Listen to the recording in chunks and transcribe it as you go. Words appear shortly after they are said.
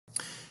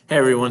Hey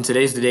everyone,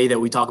 today's the day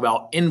that we talk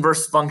about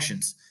inverse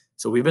functions.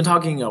 So we've been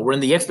talking, we're in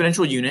the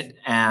exponential unit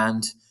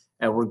and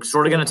we're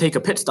sort of going to take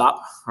a pit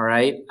stop, all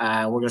right?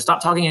 We're going to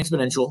stop talking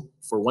exponential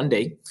for one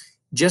day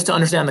just to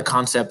understand the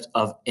concept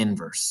of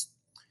inverse.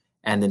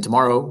 And then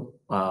tomorrow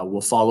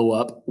we'll follow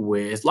up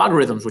with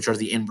logarithms, which are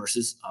the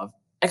inverses of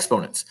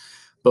exponents.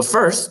 But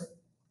first,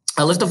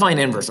 let's define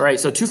inverse, all right?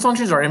 So two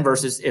functions are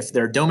inverses if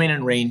their domain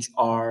and range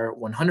are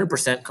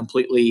 100%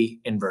 completely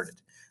inverted.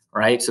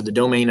 Right? So the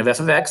domain of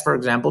f of x, for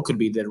example, could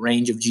be the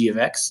range of g of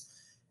x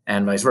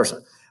and vice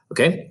versa.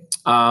 Okay.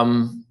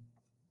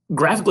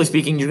 Graphically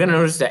speaking, you're going to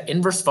notice that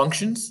inverse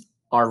functions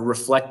are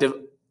reflected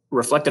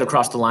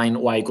across the line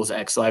y equals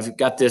x. So I've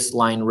got this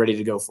line ready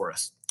to go for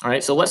us. All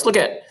right. So let's look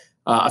at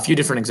a few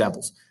different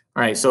examples.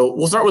 All right. So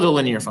we'll start with a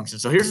linear function.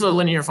 So here's the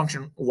linear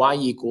function y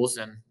equals,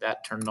 and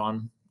that turned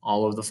on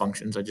all of the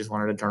functions. I just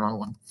wanted to turn on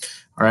one.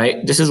 All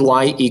right. This is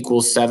y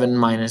equals 7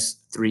 minus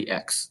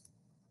 3x.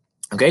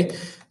 Okay.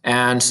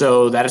 And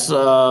so that is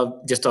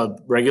just a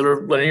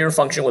regular linear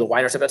function with a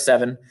y-intercept at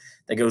 7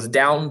 that goes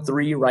down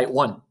 3, right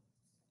 1.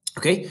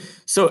 Okay,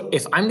 so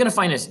if I'm going to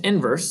find its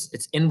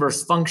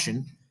inverse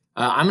function,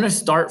 I'm going to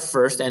start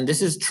first, and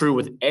this is true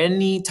with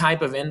any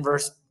type of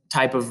inverse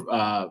type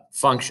of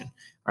function.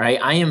 All right,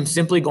 I am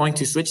simply going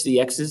to switch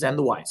the x's and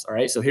the y's. All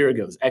right, so here it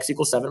goes. X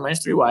equals 7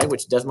 minus 3y,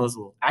 which Desmos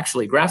will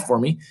actually graph for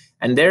me.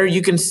 And there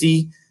you can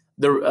see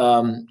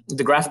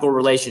the graphical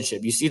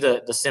relationship. You see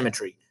the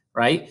symmetry.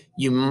 Right?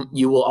 You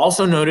will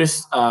also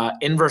notice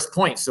inverse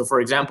points. So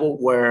for example,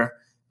 where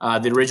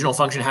the original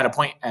function had a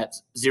point at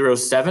 0,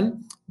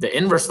 7, the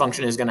inverse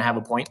function is going to have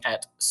a point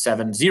at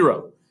 7,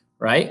 0,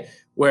 right?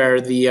 Where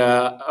the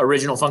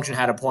original function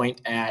had a point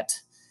at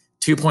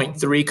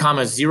 2.3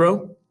 comma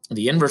 0,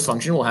 the inverse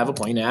function will have a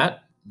point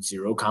at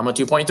 0 comma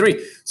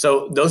 2.3.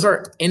 So those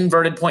are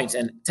inverted points,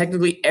 and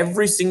technically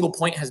every single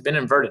point has been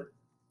inverted.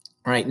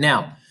 All right,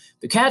 now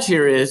the catch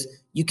here is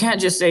you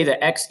can't just say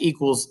that x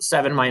equals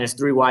 7 minus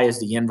 3y is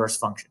the inverse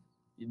function.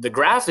 The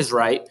graph is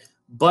right,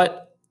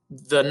 but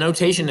the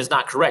notation is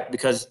not correct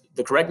because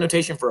the correct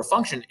notation for a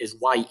function is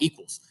y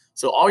equals.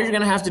 So all you're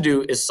going to have to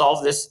do is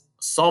solve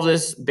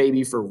this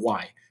baby for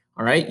y.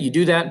 All right, you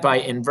do that by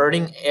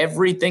inverting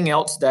everything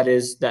else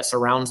that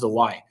surrounds the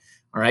y.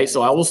 All right,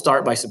 so I will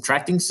start by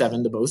subtracting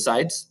 7 to both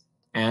sides,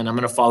 and I'm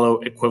going to follow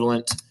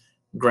equivalent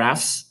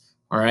graphs.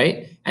 All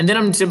right, and then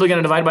I'm simply going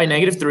to divide by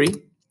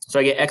 -3. So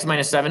I get x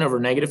minus 7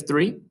 over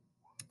 -3,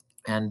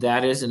 and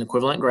that is an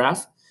equivalent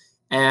graph.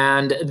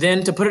 And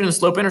then to put it in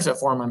slope-intercept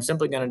form, I'm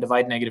simply going to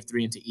divide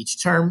 -3 into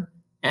each term,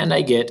 and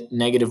I get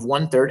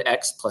 -1/3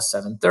 x plus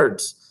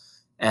 7/3.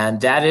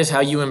 And that is how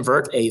you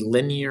invert a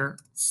linear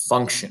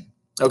function.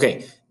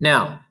 Okay,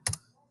 now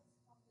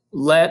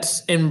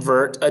let's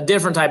invert a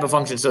different type of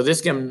function. So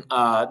this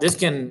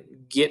can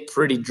get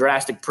pretty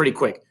drastic pretty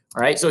quick.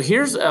 All right, so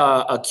here's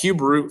a cube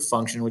root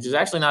function, which is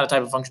actually not a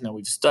type of function that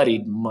we've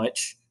studied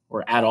much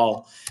or at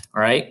all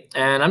right?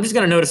 And I'm just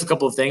going to notice a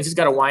couple of things. It's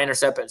got a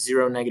y-intercept at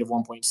 0,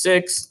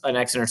 -1.6, an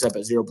x-intercept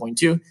at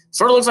 0.2.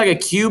 Sort of looks like a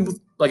cube,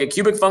 like a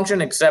cubic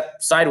function,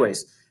 except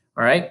sideways,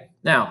 all right?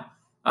 Now,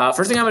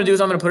 first thing I'm going to do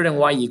is I'm going to put it in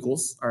y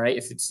equals, all right,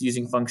 if it's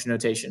using function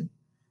notation.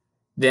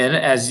 Then,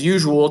 as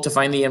usual, to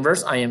find the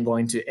inverse, I am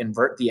going to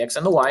invert the x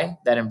and the y.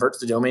 That inverts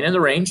the domain and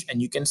the range,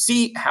 and you can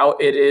see how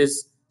it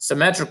is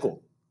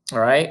symmetrical,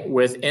 all right,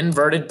 with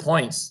inverted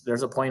points.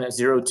 There's a point at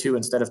 0, 2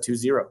 instead of 2,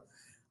 0,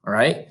 all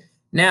right?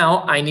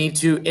 Now I need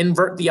to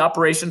invert the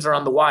operations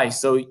around the y.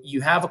 So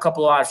you have a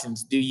couple of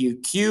options. Do you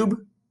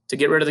cube to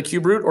get rid of the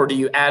cube root, or do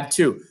you add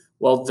 2?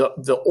 Well,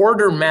 the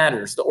order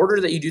matters. The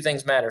order that you do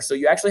things matters. So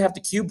you actually have to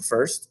cube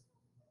first,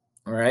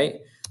 all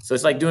right? So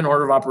it's like doing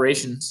order of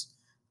operations,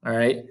 all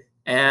right?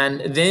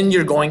 And then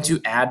you're going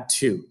to add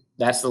 2.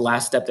 That's the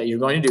last step that you're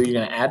going to do. You're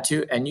going to add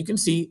 2, and you can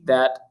see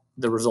that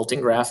the resulting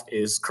graph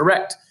is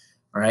correct,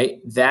 all right?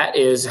 That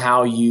is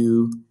how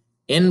you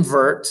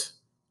invert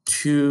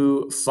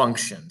two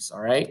functions,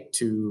 all right?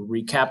 To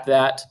recap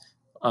that,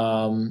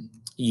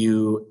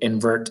 you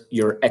invert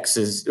your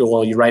x's,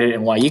 well, you write it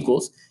in y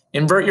equals,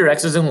 invert your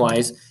x's and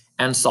y's,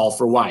 and solve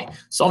for y.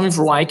 Solving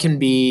for y can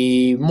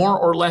be more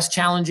or less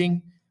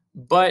challenging,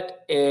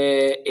 but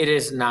it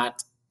is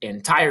not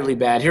entirely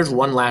bad. Here's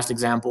one last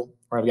example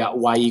where I've got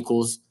y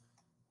equals,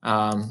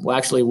 well,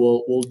 actually,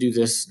 we'll do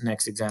this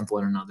next example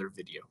in another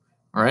video,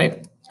 all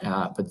right?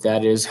 But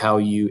that is how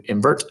you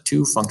invert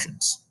two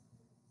functions.